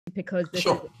because this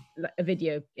Sure. is a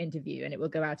video interview and it will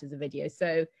go out as a video.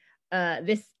 So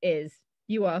this is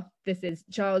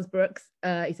Charles Brooks.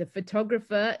 He's a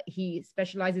photographer. He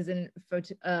specializes in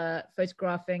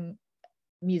photographing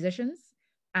musicians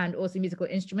and also musical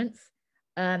instruments.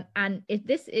 And if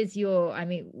this is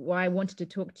why I wanted to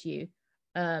talk to you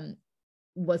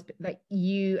was like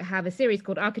you have a series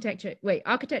called Architecture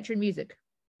and Music.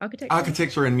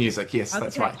 Architecture and Music, yes,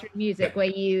 that's right. Architecture and Music,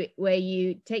 yeah. where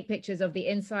you take pictures of the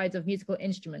insides of musical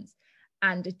instruments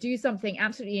and do something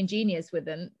absolutely ingenious with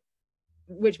them,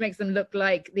 which makes them look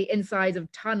like the insides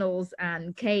of tunnels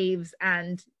and caves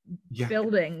and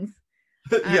buildings.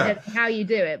 Yeah. How you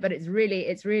do it, but it's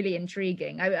really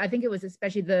intriguing. I think it was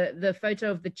especially the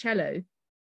photo of the cello.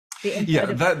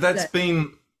 That's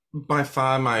been by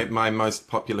far my most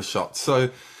popular shot.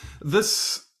 So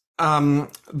this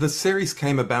the series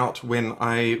came about when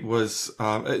I was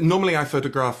normally I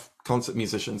photograph concert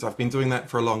musicians. I've been doing that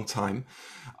for a long time,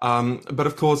 but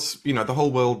of course, the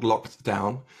whole world locked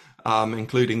down,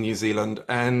 including New Zealand,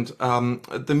 and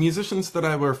the musicians that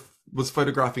I was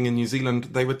photographing in New Zealand,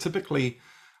 they were typically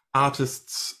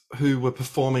artists who were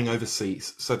performing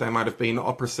overseas. So they might have been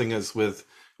opera singers with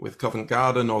Covent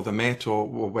Garden or the Met or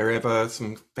wherever,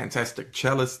 some fantastic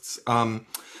cellists.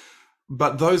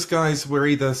 But those guys were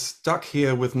either stuck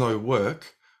here with no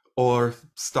work or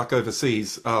stuck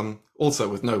overseas, also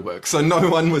with no work. So no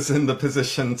one was in the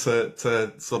position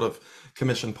to sort of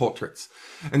commission portraits.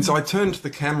 And so I turned the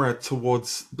camera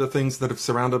towards the things that have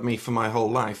surrounded me for my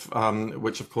whole life,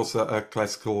 which of course are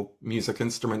classical music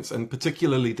instruments, and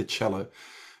particularly the cello.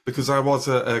 Because I was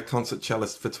a concert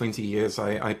cellist for 20 years.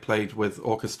 I played with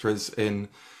orchestras in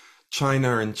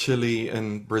China and Chile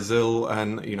and Brazil,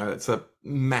 and it's a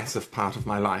massive part of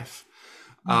my life.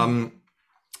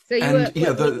 So you were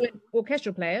an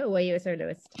orchestral player, or were you a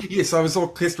soloist? Yes, I was an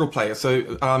orchestral player. So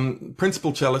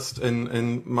principal cellist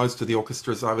in most of the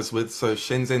orchestras I was with. So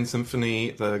Shenzhen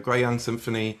Symphony, the Guiyang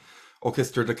Symphony,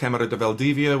 Orchestra de Cámara de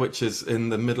Valdivia, which is in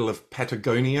the middle of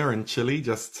Patagonia in Chile,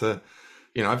 just to,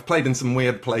 I've played in some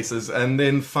weird places. And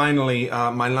then finally,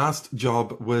 my last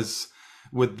job was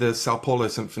with the Sao Paulo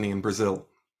Symphony in Brazil.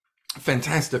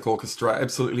 Fantastic orchestra,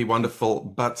 absolutely wonderful.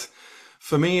 But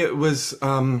for me, it was...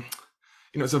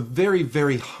 it's a very,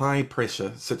 very high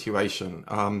pressure situation.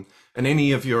 And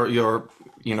any of your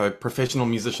professional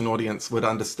musician audience would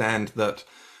understand that,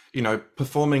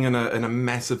 performing in a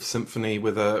massive symphony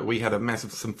we had a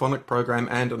massive symphonic program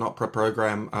and an opera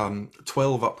program,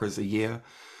 12 operas a year.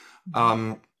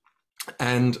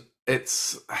 And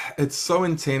it's so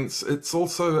intense. It's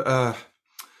also,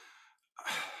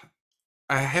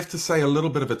 I have to say, a little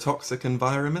bit of a toxic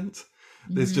environment.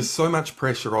 There's just so much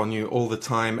pressure on you all the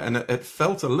time. And it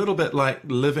felt a little bit like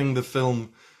living the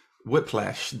film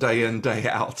Whiplash day in, day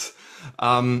out.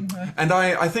 And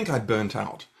I think I'd burnt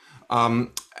out.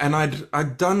 And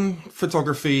I'd done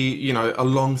photography,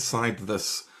 alongside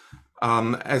this,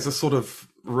 as a sort of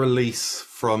release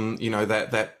from,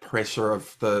 that pressure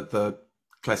of the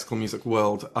classical music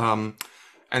world.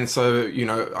 And so,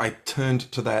 I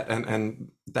turned to that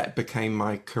and that became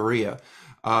my career.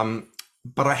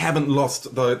 But I haven't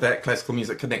lost that classical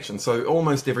music connection. So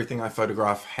almost everything I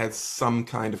photograph has some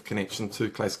kind of connection to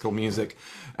classical music,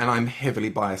 and I'm heavily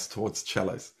biased towards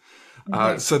cellos.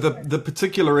 So the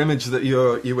particular image that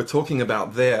you were talking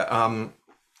about there, I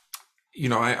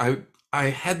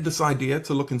had this idea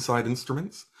to look inside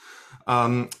instruments.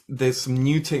 There's some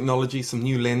new technology, some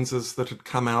new lenses that had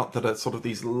come out that are sort of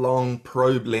these long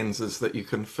probe lenses that you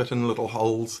can fit in little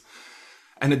holes.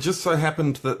 And it just so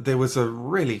happened that there was a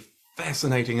really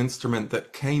fascinating instrument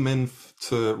that came in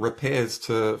to repairs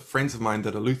to friends of mine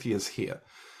that are luthiers here.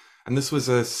 And this was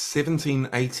a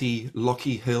 1780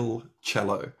 Lockie Hill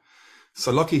cello.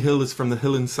 So Lockie Hill is from the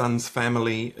Hill and Sons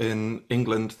family in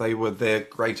England. They were their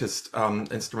greatest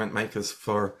instrument makers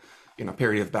for a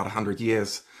period of about 100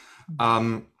 years.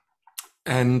 And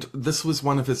this was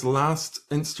one of his last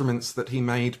instruments that he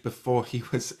made before he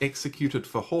was executed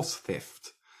for horse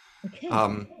theft.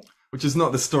 Okay. Which is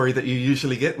not the story that you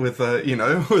usually get with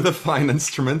with a fine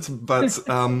instrument, but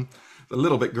a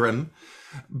little bit grim.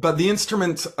 But the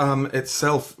instrument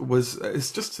itself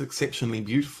is just exceptionally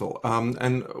beautiful.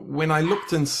 And when I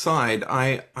looked inside,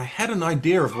 I had an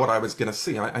idea of what I was going to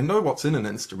see. I know what's in an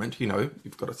instrument.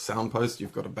 You've got a sound post,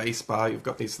 you've got a bass bar, you've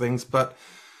got these things, but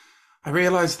I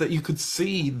realized that you could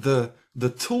see the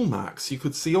tool marks. You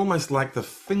could see almost like the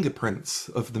fingerprints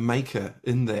of the maker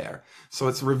in there. So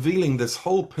it's revealing this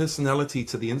whole personality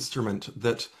to the instrument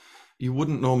that you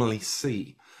wouldn't normally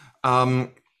see. And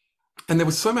there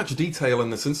was so much detail in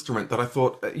this instrument that I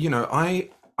thought, I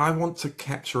I want to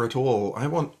capture it all. I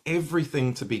want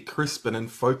everything to be crisp and in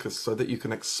focus so that you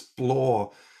can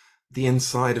explore the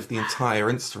inside of the entire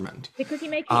instrument. Because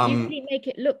you really make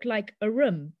it look like a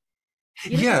room.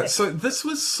 Yeah, so this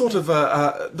was sort of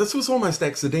this was almost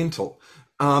accidental.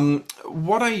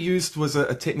 What I used was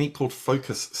a technique called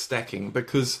focus stacking,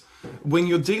 because when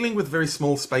you're dealing with very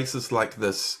small spaces like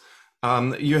this,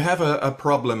 you have a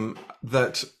problem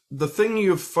that the thing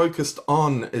you've focused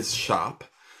on is sharp,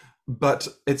 but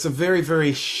it's a very,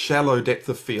 very shallow depth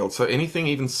of field. So anything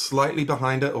even slightly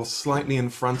behind it or slightly in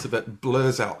front of it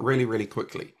blurs out really, really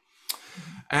quickly.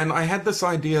 And I had this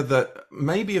idea that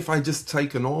maybe if I just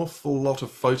take an awful lot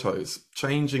of photos,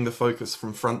 changing the focus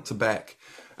from front to back,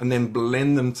 and then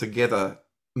blend them together,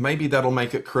 maybe that'll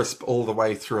make it crisp all the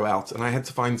way throughout. And I had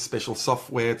to find special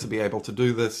software to be able to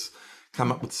do this,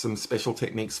 come up with some special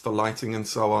techniques for lighting and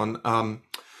so on.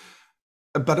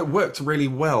 But it worked really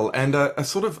well. And a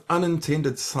sort of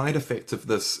unintended side effect of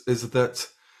this is that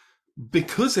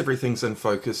because everything's in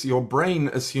focus, your brain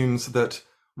assumes that,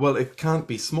 well, it can't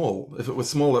be small. If it was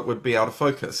small, it would be out of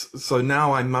focus. So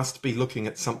now I must be looking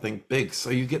at something big.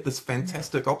 So you get this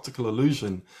fantastic optical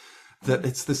illusion that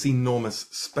it's this enormous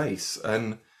space.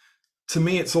 And to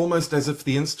me, it's almost as if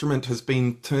the instrument has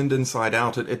been turned inside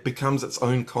out. It becomes its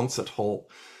own concert hall.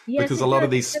 Yes, because a lot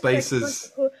of these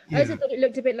spaces... I also thought it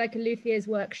looked a bit like a luthier's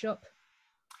workshop.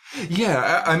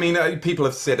 Yeah, I mean, people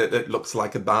have said it looks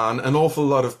like a barn. An awful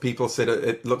lot of people said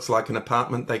it looks like an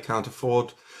apartment they can't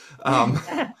afford. You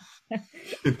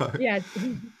know. Yeah.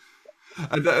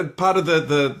 Part of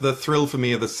the thrill for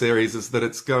me of the series is that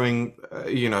it's going,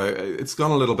 it's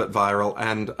gone a little bit viral,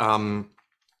 and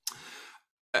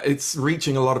it's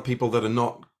reaching a lot of people that are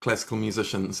not classical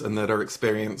musicians and that are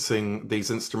experiencing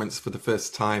these instruments for the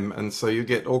first time. And so you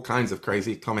get all kinds of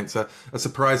crazy comments. A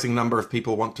surprising number of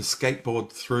people want to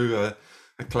skateboard through a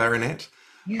clarinet.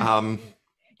 Yeah.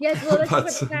 Yes, well, let's talk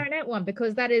about the clarinet one,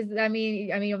 because that is, I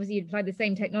mean, obviously you applied the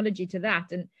same technology to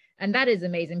that, and that is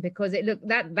amazing, because it looked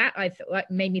that I thought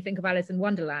made me think of Alice in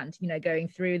Wonderland, going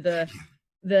through the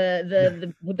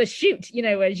chute,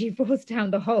 where she falls down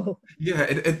the hole. Yeah,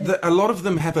 a lot of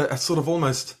them have a sort of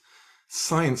almost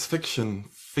science fiction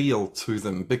feel to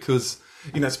them, because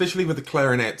especially with the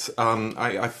clarinet,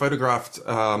 I photographed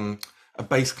a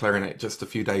bass clarinet just a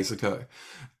few days ago,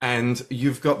 and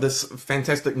you've got this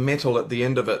fantastic metal at the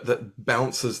end of it that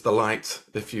bounces the light.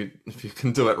 If you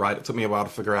can do it right, it took me a while to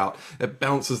figure out. It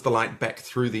bounces the light back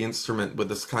through the instrument with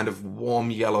this kind of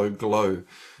warm yellow glow.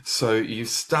 So you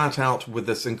start out with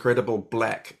this incredible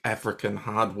black African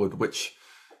hardwood, which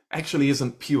actually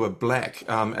isn't pure black.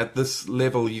 At this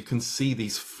level, you can see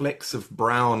these flecks of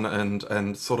brown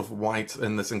and sort of white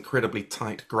in this incredibly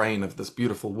tight grain of this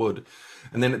beautiful wood.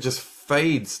 And then it just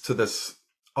fades to this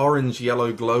orange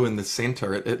yellow glow in the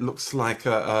center. It looks like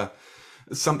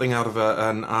something out of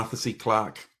an Arthur C.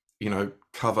 Clarke,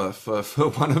 cover for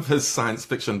one of his science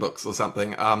fiction books or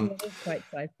something. It's quite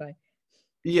sci-fi.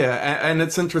 Yeah, and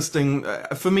it's interesting.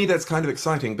 For me, that's kind of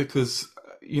exciting because,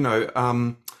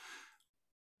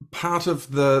 part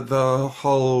of the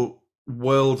whole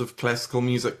world of classical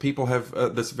music, people have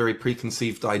this very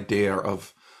preconceived idea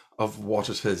of what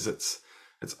it is.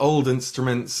 It's old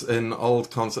instruments in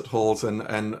old concert halls, and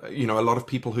a lot of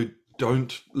people who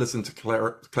don't listen to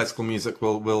classical music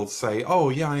will say, oh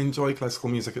yeah, I enjoy classical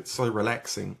music, it's so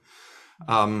relaxing.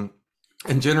 And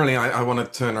generally I want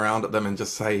to turn around at them and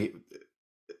just say,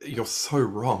 you're so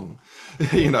wrong.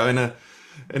 In a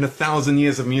 1,000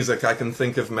 years of music, I can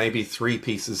think of maybe 3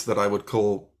 pieces that I would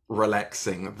call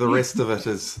relaxing. The rest of it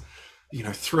is,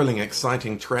 thrilling,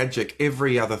 exciting, tragic,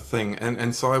 every other thing.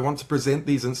 And so I want to present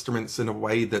these instruments in a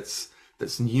way that's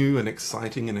new and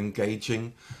exciting and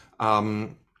engaging,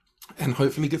 and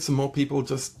hopefully get some more people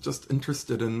just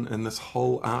interested in this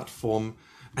whole art form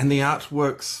and the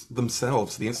artworks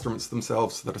themselves, the instruments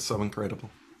themselves that are so incredible.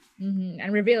 Mm-hmm.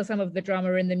 And reveal some of the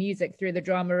drama in the music through the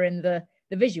drama in the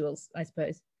visuals, I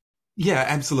suppose. Yeah,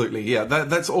 absolutely. Yeah,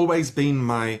 that's always been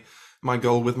my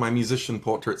goal with my musician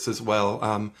portraits as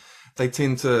well. They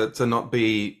tend to not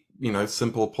be,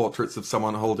 simple portraits of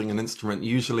someone holding an instrument.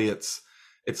 Usually it's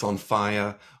on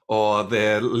fire, or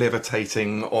they're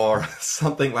levitating, or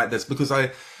something like this, because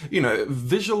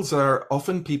visuals are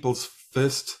often people's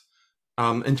first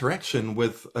interaction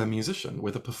with a musician,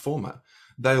 with a performer.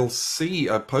 They'll see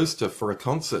a poster for a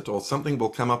concert, or something will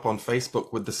come up on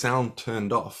Facebook with the sound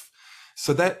turned off.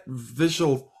 So that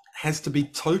visual has to be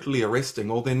totally arresting,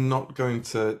 or they're not going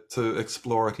to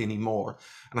explore it anymore.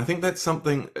 And I think that's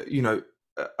something,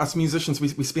 us musicians,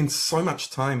 we spend so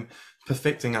much time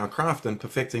perfecting our craft and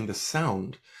perfecting the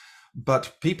sound.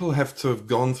 but people have to have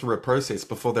gone through a process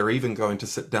before they're even going to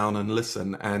sit down and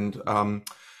listen. And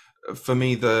for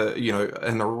me,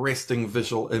 an arresting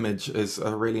visual image is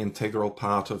a really integral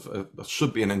part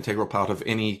should be an integral part of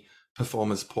any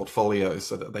performer's portfolio,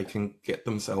 so that they can get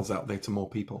themselves out there to more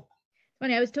people.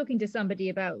 Funny, I was talking to somebody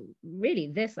about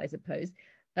really this, I suppose.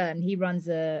 He runs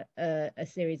a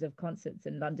series of concerts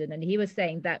in London, and he was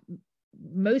saying that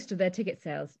most of their ticket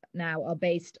sales now are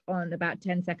based on about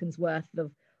 10 seconds worth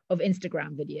of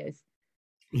Instagram videos.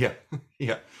 Yeah,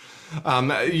 yeah.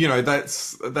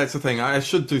 That's the thing. I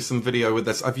should do some video with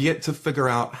this. I've yet to figure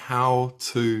out how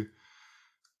to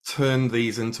turn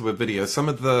these into a video. Some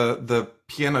of the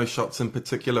piano shots in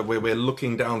particular, where we're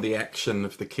looking down the action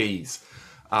of the keys.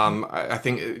 I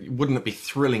think, wouldn't it be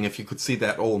thrilling if you could see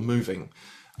that all moving?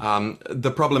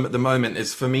 The problem at the moment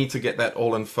is, for me to get that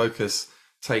all in focus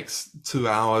takes 2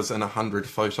 hours and 100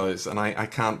 photos, and I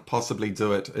can't possibly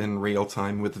do it in real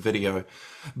time with video.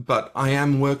 But I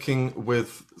am working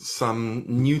with some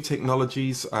new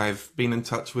technologies. I've been in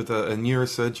touch with a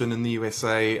neurosurgeon in the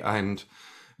USA and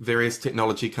various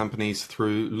technology companies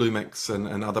through Lumix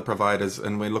and other providers,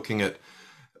 and we're looking at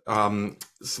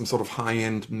some sort of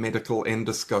high-end medical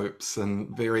endoscopes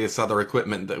and various other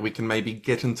equipment that we can maybe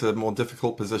get into more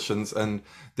difficult positions, and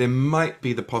there might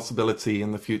be the possibility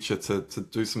in the future to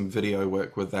do some video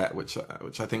work with that, which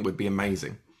I think would be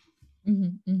amazing.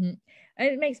 Mm-hmm, mm-hmm. And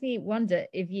it makes me wonder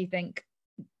if you think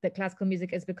that classical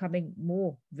music is becoming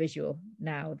more visual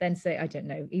now than, say, I don't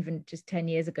know, even just 10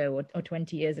 years ago or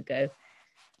 20 years ago,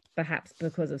 perhaps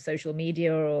because of social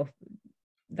media, or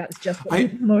that's just what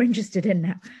I'm more interested in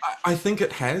now. I think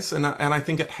it has, and I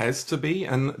think it has to be.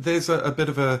 And there's a bit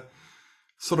of a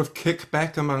sort of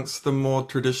kickback amongst the more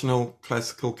traditional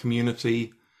classical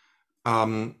community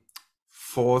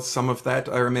for some of that.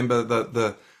 I remember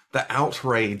the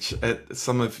outrage at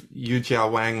some of Yu Jia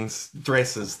Wang's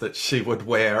dresses that she would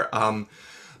wear.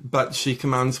 But she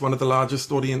commands one of the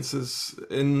largest audiences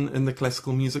in the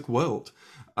classical music world.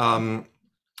 I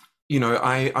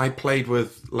played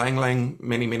with Lang Lang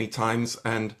many, many times,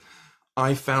 and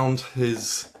I found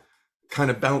his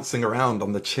kind of bouncing around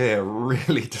on the chair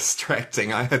really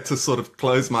distracting. I had to sort of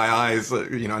close my eyes,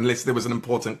 unless there was an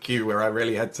important cue where I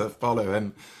really had to follow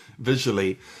him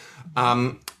visually.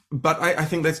 But I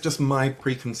think that's just my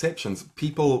preconceptions.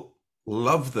 People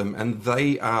love them, and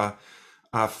they are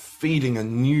feeding a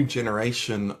new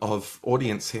generation of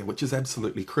audience here, which is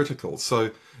absolutely critical.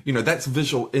 So, that's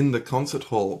visual in the concert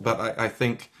hall, but I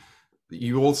think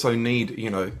you also need,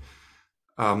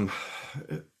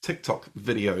 TikTok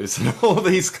videos and all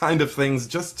these kind of things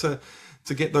just to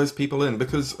get those people in,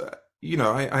 because,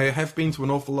 I have been to an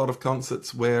awful lot of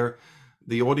concerts where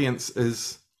the audience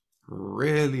is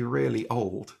really, really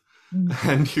old.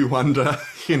 And you wonder,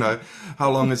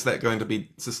 how long is that going to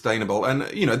be sustainable? And,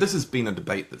 this has been a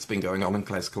debate that's been going on in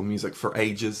classical music for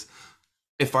ages.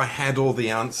 If I had all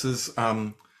the answers,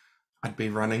 I'd be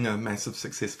running a massive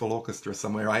successful orchestra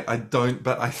somewhere. I don't,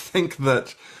 but I think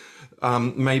that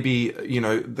maybe,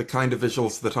 the kind of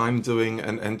visuals that I'm doing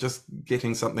and just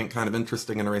getting something kind of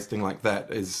interesting and arresting like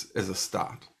that is a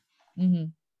start. Mm-hmm.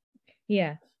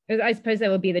 Yeah. I suppose there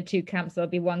will be the two camps. There'll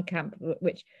be one camp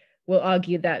which will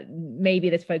argue that maybe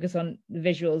this focus on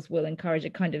visuals will encourage a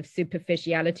kind of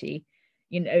superficiality,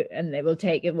 and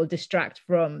it will distract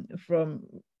from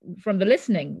the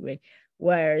listening.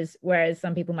 Whereas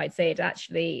some people might say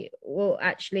it will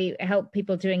help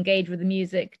people to engage with the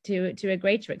music to a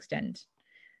greater extent.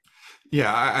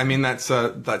 Yeah, I mean that's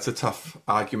a tough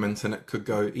argument, and it could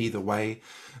go either way.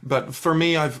 But for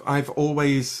me, I've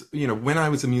always, when I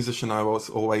was a musician, I was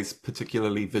always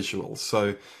particularly visual.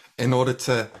 So in order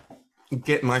to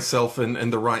get myself in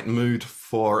the right mood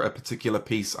for a particular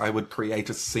piece, I would create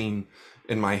a scene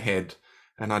in my head,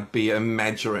 and I'd be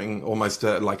imagining almost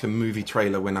like a movie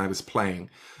trailer when I was playing.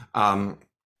 When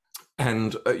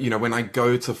I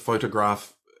go to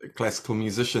photograph classical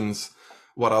musicians,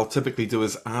 what I'll typically do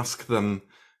is ask them,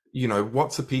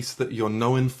 what's a piece that you're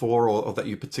known for or that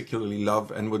you particularly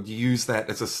love, and would use that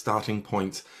as a starting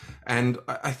point. And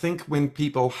I think when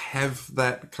people have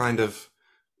that kind of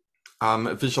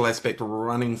visual aspect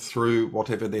running through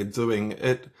whatever they're doing,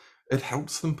 it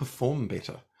helps them perform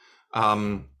better.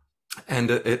 And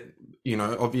it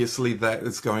obviously that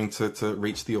is going to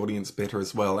reach the audience better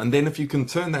as well. And then if you can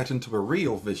turn that into a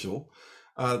real visual,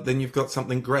 then you've got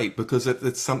something great, because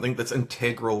it's something that's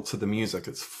integral to the music.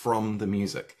 It's from the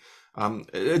music.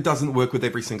 It doesn't work with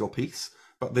every single piece,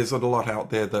 but there's a lot out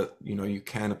there that, you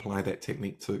can apply that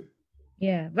technique to.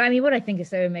 Yeah. But I mean, what I think is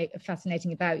so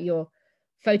fascinating about your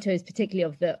photos, particularly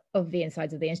of the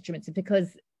insides of the instruments,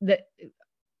 because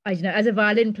I don't know, as a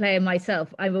violin player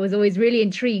myself, I was always really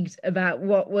intrigued about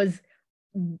what was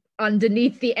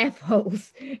underneath the F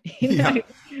holes, Yeah.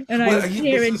 and I Well, would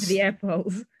peer into the F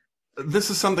holes. this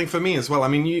is something for me as well. I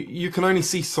mean, you can only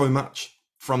see so much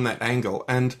from that angle,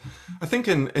 and I think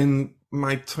in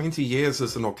my 20 years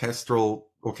as an orchestral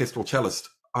cellist,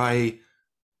 I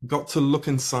got to look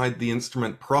inside the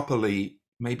instrument properly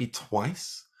maybe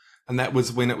twice, and that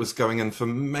was when it was going in for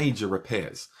major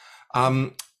repairs.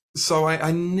 So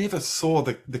I never saw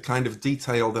the kind of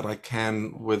detail that I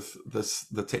can with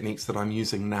the techniques that I'm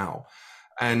using now,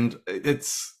 and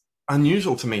it's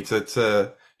unusual to me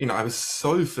to I was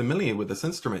so familiar with this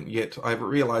instrument, yet I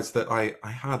realized that I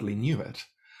hardly knew it.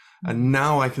 And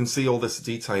now I can see all this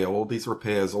detail, all these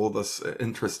repairs, all this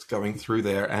interest going through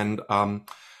there. And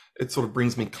it sort of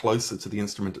brings me closer to the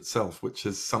instrument itself, which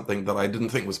is something that I didn't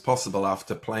think was possible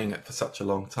after playing it for such a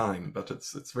long time. But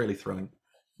it's really thrilling.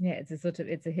 Yeah, it's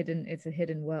a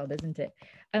hidden world, isn't it?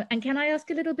 And can I ask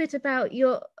a little bit about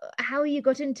how you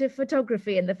got into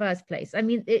photography in the first place? I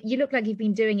mean, you look like you've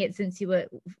been doing it since you were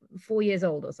 4 years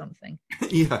old or something.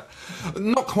 Yeah,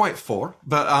 not quite 4,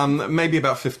 but maybe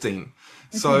about 15.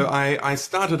 So I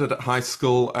started it at high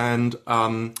school, and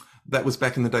that was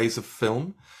back in the days of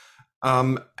film.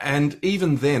 And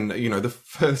even then, the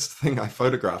first thing I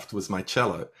photographed was my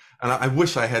cello. And I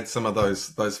wish I had some of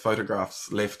those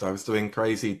photographs left. I was doing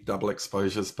crazy double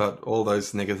exposures, but all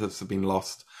those negatives have been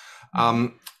lost.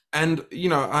 And,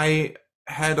 I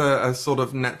had a sort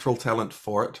of natural talent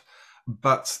for it,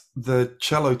 but the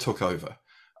cello took over.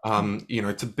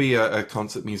 To be a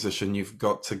concert musician, you've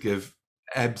got to give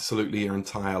absolutely your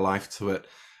entire life to it.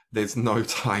 There's no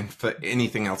time for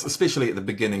anything else, especially at the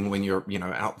beginning when you're,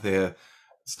 out there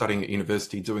studying at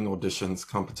university, doing auditions,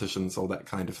 competitions, all that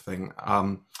kind of thing.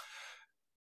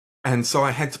 And so I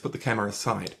had to put the camera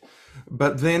aside.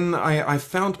 But then I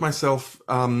found myself,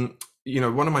 one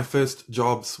of my first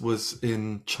jobs was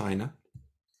in China.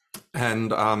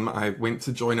 And I went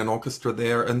to join an orchestra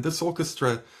there. And this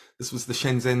orchestra, this was the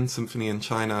Shenzhen Symphony in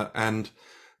China, and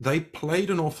they played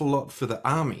an awful lot for the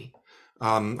army.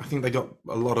 I think they got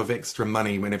a lot of extra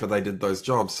money whenever they did those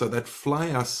jobs. So they'd fly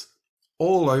us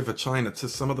all over China to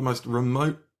some of the most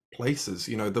remote places,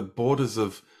 the borders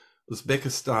of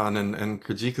Uzbekistan and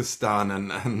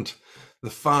Kyrgyzstan and the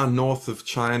far north of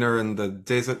China and the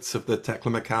deserts of the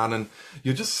Taklamakan. And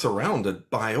you're just surrounded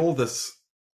by all this,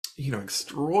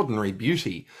 extraordinary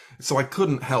beauty. So I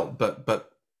couldn't help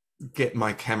but get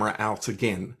my camera out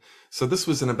again. So this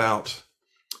was in about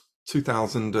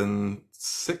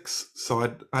 2006.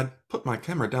 So I'd put my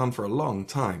camera down for a long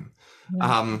time.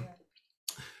 Yeah.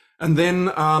 And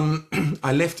then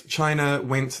I left China,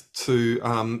 went to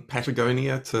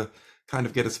Patagonia to kind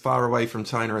of get as far away from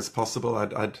China as possible.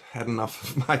 I'd had enough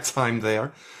of my time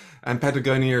there. And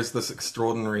Patagonia is this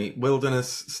extraordinary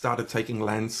wilderness, started taking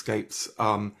landscapes.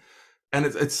 And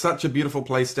it's such a beautiful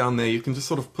place down there. You can just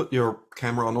sort of put your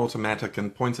camera on automatic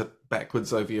and point it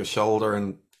backwards over your shoulder,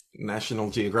 and National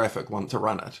Geographic want to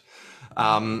run it.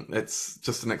 It's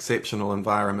just an exceptional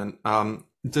environment.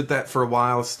 Did that for a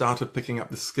while, started picking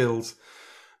up the skills.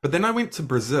 But then I went to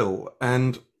Brazil,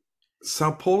 and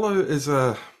Sao Paulo is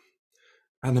an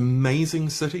amazing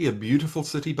city, a beautiful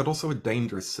city, but also a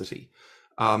dangerous city.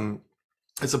 A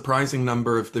surprising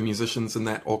number of the musicians in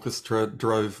that orchestra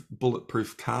drove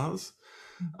bulletproof cars,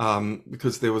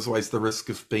 because there was always the risk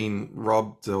of being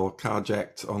robbed or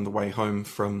carjacked on the way home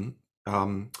from,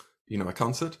 a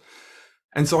concert.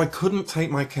 And so I couldn't take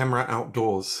my camera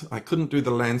outdoors. I couldn't do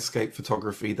the landscape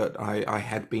photography that I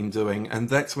had been doing. And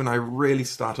that's when I really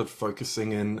started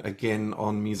focusing in again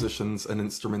on musicians and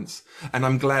instruments. And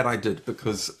I'm glad I did,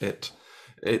 because it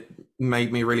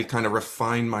made me really kind of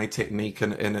refine my technique,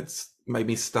 and it's made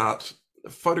me start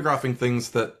photographing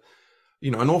things that,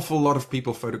 an awful lot of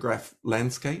people photograph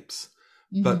landscapes,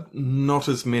 but not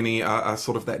as many are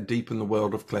sort of that deep in the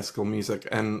world of classical music.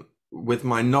 And with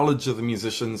my knowledge of the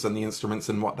musicians and the instruments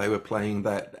and what they were playing,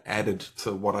 that added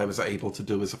to what I was able to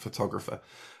do as a photographer.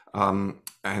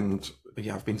 And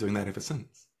yeah, I've been doing that ever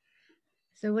since.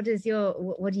 So what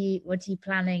are you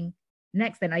planning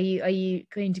next then? Are you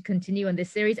going to continue on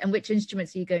this series, and which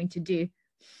instruments are you going to do?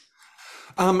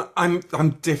 I'm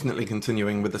definitely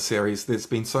continuing with the series. There's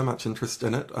been so much interest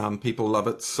in it. People love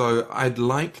it. So I'd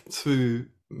like to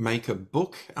make a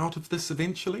book out of this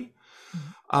eventually.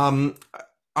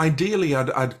 Ideally,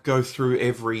 I'd go through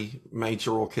every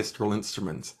major orchestral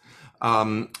instrument.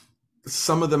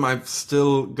 Some of them I've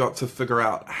still got to figure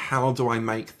out, how do I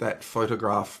make that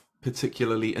photograph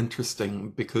particularly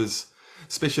interesting, because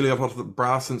especially a lot of the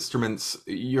brass instruments,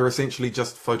 you're essentially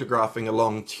just photographing a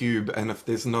long tube, and if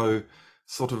there's no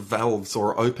sort of valves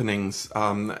or openings,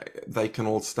 they can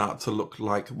all start to look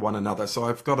like one another. So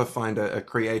I've got to find a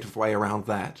creative way around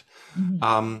that.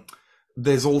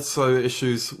 There's also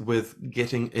issues with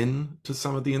getting into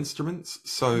some of the instruments.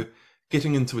 So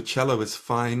getting into a cello is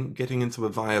fine. Getting into a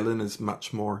violin is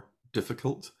much more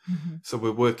difficult. So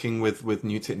we're working with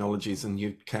new technologies and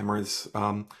new cameras.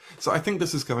 So I think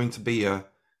this is going to be a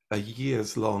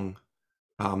years long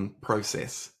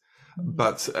process.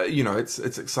 But you know, it's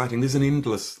exciting. There's an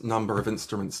endless number of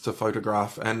instruments to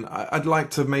photograph, and I'd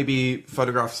like to maybe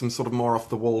photograph some sort of more off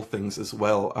the wall things as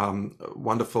well.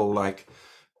 Wonderful, like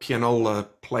pianola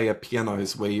player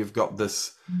pianos, where you've got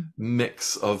this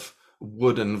mix of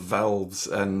wooden valves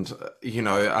and you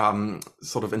know,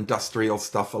 sort of industrial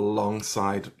stuff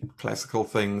alongside classical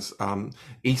things.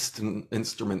 Eastern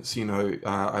instruments, you know,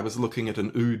 I was looking at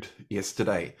an oud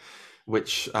yesterday,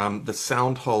 which the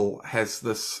sound hole has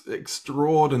this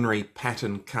extraordinary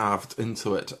pattern carved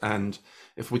into it. And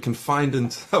if we can find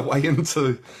a way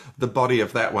into the body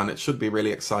of that one, it should be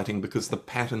really exciting, because the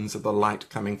patterns of the light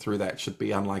coming through that should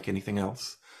be unlike anything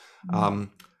else.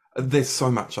 There's so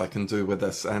much I can do with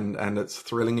this, and it's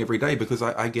thrilling every day, because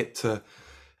I get to,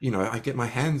 you know, I get my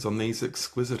hands on these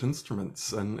exquisite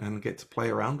instruments and get to play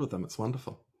around with them. It's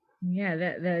wonderful. Yeah,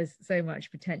 there's so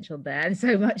much potential there, and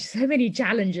so many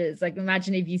challenges. Like,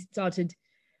 imagine if you started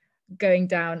going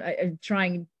down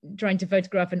trying to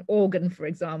photograph an organ, for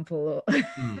example, or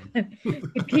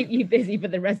could keep you busy for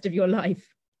the rest of your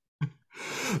life.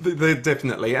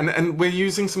 Definitely, and we're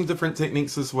using some different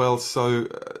techniques as well. So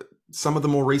some of the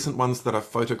more recent ones that I've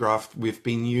photographed, we've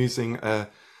been using an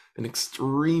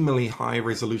extremely high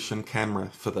resolution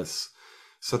camera for this.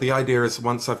 So the idea is,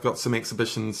 once I've got some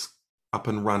exhibitions up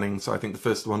and running, so I think the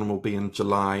first one will be in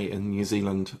July in New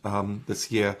Zealand this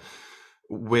year,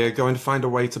 we're going to find a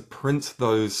way to print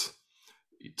those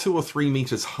 2 or 3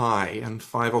 meters high and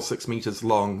 5 or 6 meters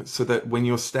long, so that when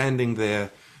you're standing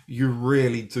there, you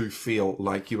really do feel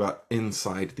like you are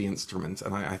inside the instrument.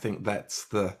 And I think that's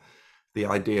the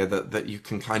idea, that you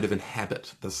can kind of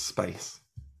inhabit the space.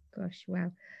 Gosh,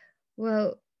 wow.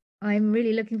 Well, I'm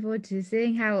really looking forward to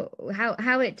seeing how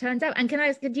it turns out. And can I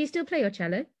ask, do you still play your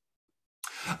cello?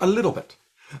 A little bit.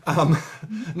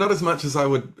 Not as much as I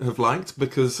would have liked,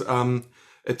 because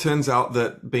it turns out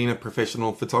that being a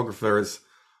professional photographer is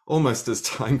almost as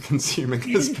time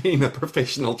consuming as being a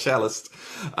professional cellist.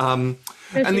 And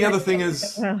the other thing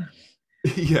is,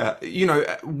 yeah, you know,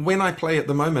 when I play at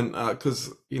the moment,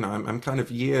 because, you know, I'm kind of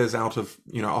years out of,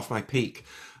 you know, off my peak,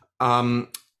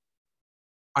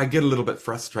 I get a little bit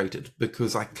frustrated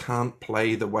because I can't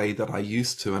play the way that I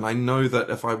used to. And I know that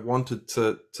if I wanted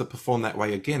to perform that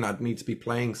way again, I'd need to be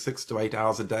playing 6 to 8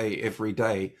 hours a day, every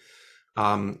day,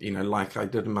 you know, like I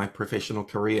did in my professional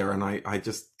career. And I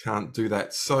just can't do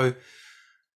that. So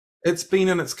it's been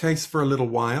in its case for a little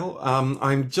while.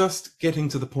 I'm just getting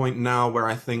to the point now where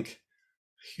I think,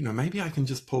 you know, maybe I can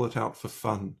just pull it out for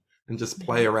fun and just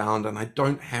play around, and I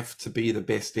don't have to be the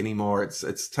best anymore.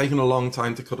 It's taken a long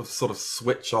time to sort of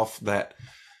switch off that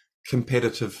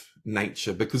competitive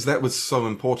nature, because that was so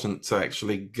important to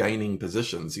actually gaining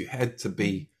positions. You had to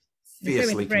be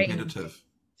fiercely competitive.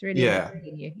 It's really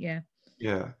you.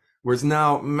 Yeah. Whereas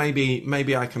now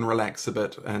maybe I can relax a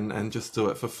bit and just do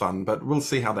it for fun, but we'll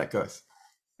see how that goes.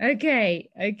 Okay.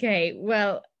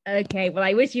 Well,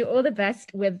 I wish you all the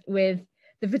best with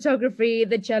the photography,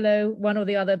 the cello, one or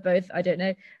the other, both. I don't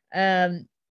know.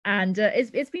 And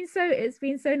it's been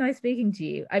so nice speaking to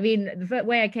you. I mean, the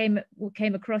way I came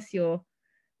across your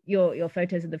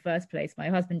photos in the first place, my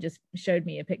husband just showed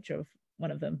me a picture of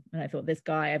one of them, and I thought, this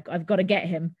guy, I've got to get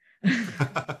him.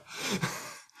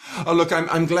 Oh, look,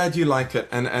 I'm glad you like it,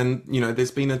 and you know, there's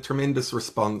been a tremendous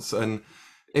response, and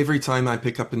every time I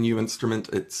pick up a new instrument,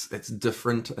 it's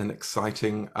different and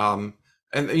exciting.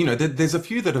 And, you know, there's a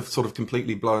few that have sort of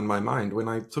completely blown my mind. When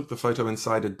I took the photo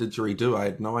inside a didgeridoo, I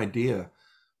had no idea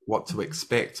what to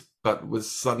expect, but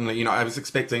was suddenly, you know, I was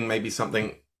expecting maybe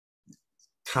something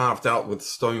carved out with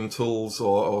stone tools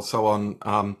or so on,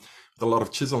 with a lot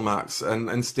of chisel marks. And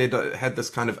instead it had this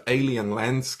kind of alien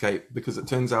landscape, because it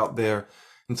turns out they're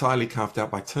entirely carved out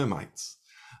by termites,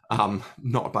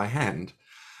 not by hand.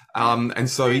 And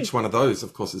so each one of those,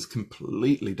 of course, is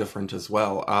completely different as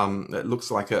well. It looks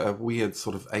like a weird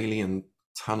sort of alien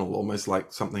tunnel, almost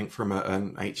like something from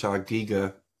an H.R.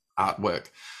 Giger artwork.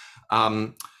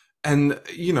 And,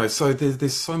 you know, so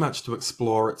there's so much to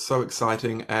explore. It's so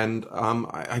exciting. And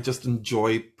I just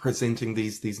enjoy presenting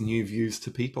these new views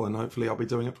to people, and hopefully I'll be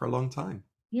doing it for a long time.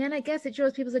 Yeah, and I guess it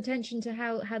draws people's attention to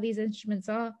how these instruments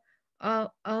are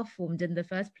are formed in the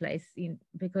first place,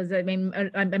 because I mean,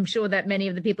 I'm sure that many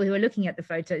of the people who are looking at the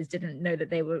photos didn't know that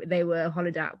they were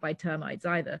hollowed out by termites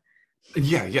either.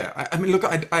 Yeah. I mean, look,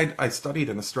 I studied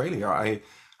in Australia.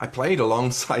 I played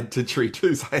alongside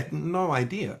didgeridoos. I had no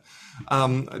idea.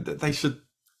 They should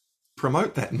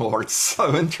promote that more. It's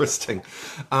so interesting.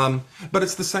 But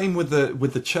it's the same with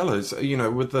the cellos. You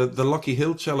know, with the Lockie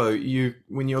Hill cello,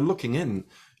 when you're looking in,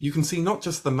 you can see not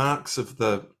just the marks of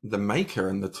the maker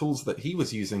and the tools that he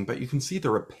was using, but you can see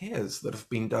the repairs that have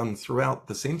been done throughout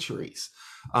the centuries.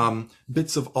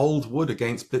 Bits of old wood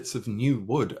against bits of new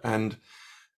wood, and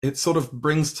it sort of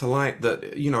brings to light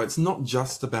that, you know, it's not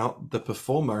just about the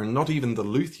performer and not even the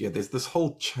luthier. There's this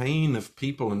whole chain of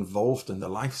people involved in the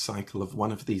life cycle of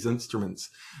one of these instruments.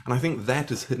 And I think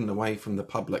that is hidden away from the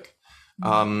public.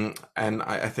 And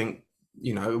I think,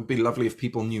 you know, it would be lovely if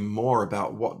people knew more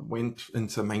about what went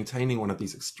into maintaining one of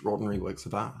these extraordinary works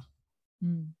of art.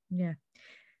 Yeah.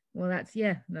 Well,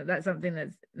 that's something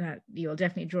that you're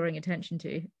definitely drawing attention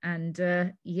to, and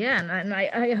and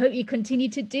I hope you continue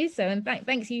to do so. And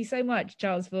thanks you so much,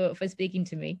 Charles, for speaking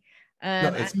to me.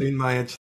 No, it's been my